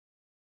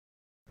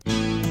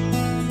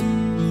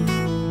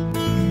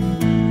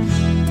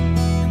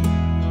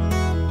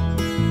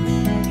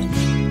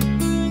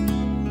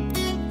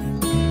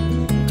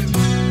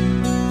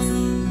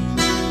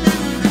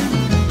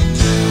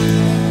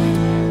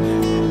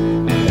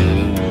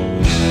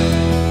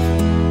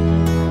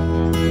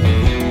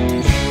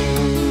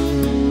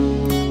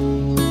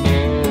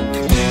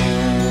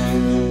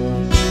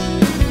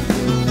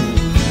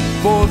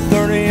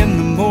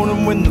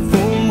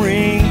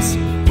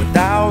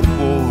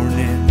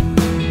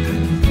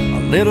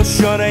Little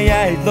shorty,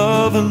 yeah, he'd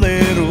love a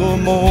little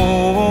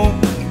more,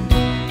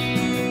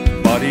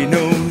 but he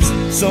knows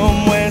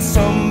somewhere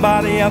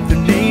somebody out there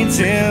needs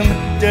him.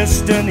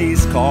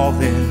 Destiny's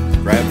calling,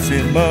 grabs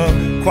him a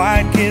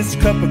quiet kiss,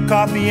 cup of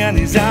coffee, and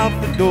he's out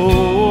the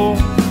door.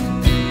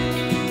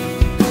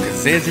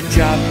 'Cause there's a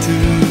job to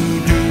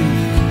do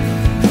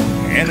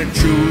and a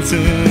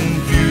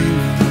chosen few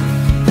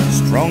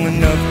strong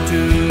enough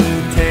to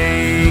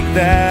take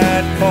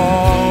that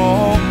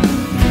call.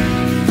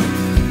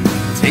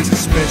 Takes a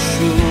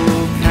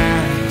special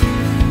kind,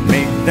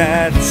 make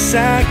that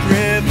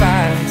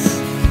sacrifice,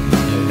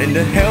 lend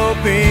a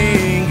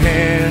helping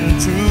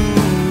hand to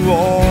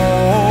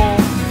all.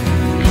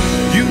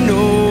 You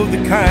know the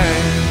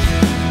kind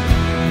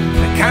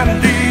of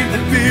leave the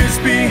fears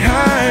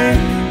behind,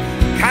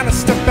 kind of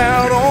step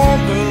out on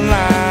the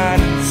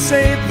line and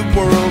save the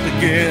world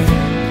again.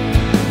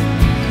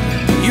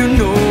 You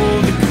know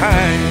the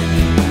kind,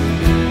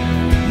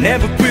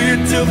 never quit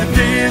till the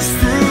day is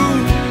through,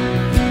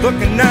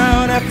 looking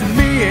out after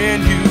me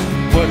and you,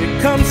 what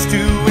it comes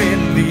to in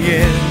the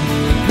end.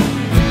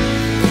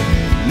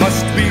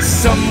 Must be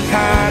some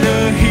kind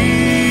of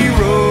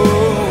hero,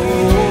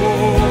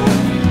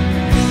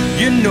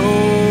 you know.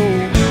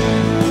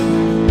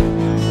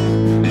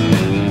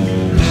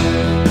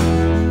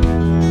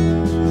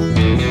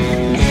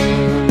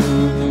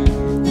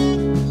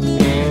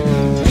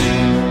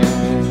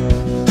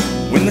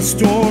 When the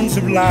storms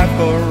of life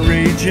are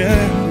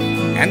raging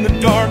and the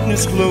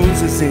darkness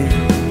closes in,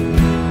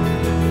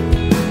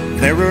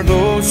 there are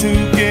those who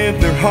give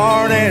their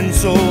heart and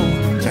soul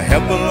to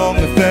help along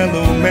a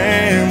fellow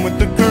man with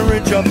the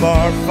courage of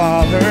our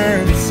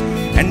fathers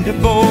and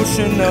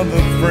devotion of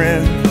a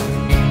friend.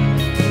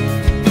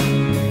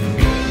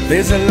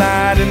 There's a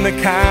light in the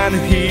kind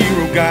of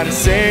hero got us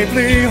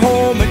safely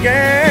home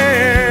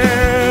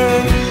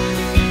again.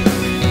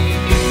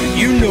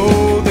 You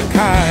know the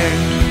kind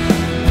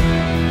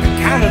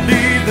of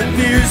leave the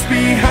fears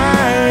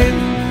behind,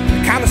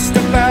 kind of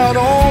step out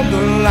on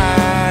the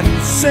line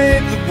and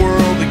save the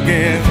world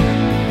again.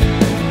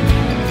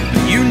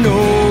 You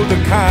know the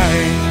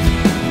kind,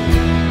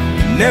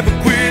 never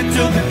quit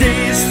till the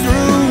day is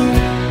through,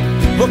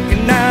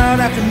 looking out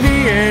after me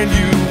and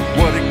you,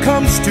 what it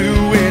comes to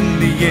in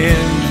the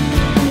end.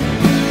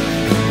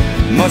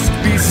 Must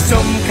be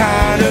some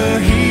kind of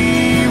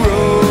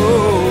hero,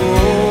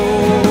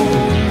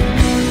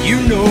 you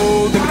know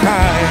the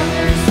kind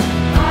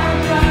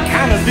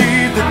of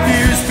leave the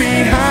fears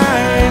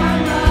behind,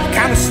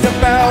 kind of step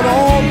out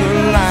on the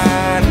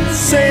line and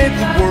save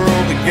the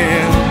world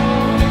again.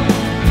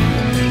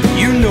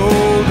 You know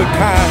the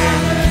kind,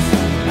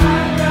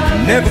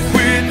 never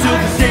quit till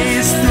the day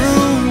is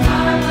through,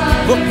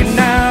 looking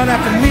out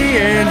after me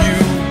and you,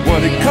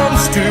 what it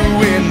comes to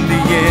in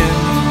the end.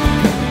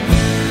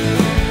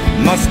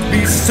 Must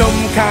be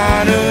some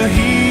kind of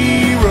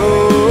hero,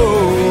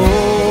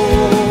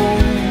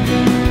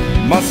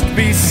 must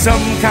be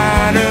some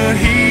kind of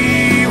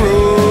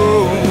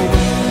hero,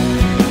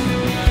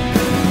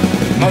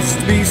 must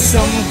be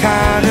some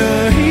kind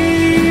of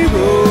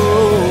hero,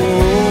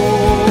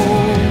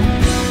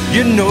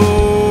 you know.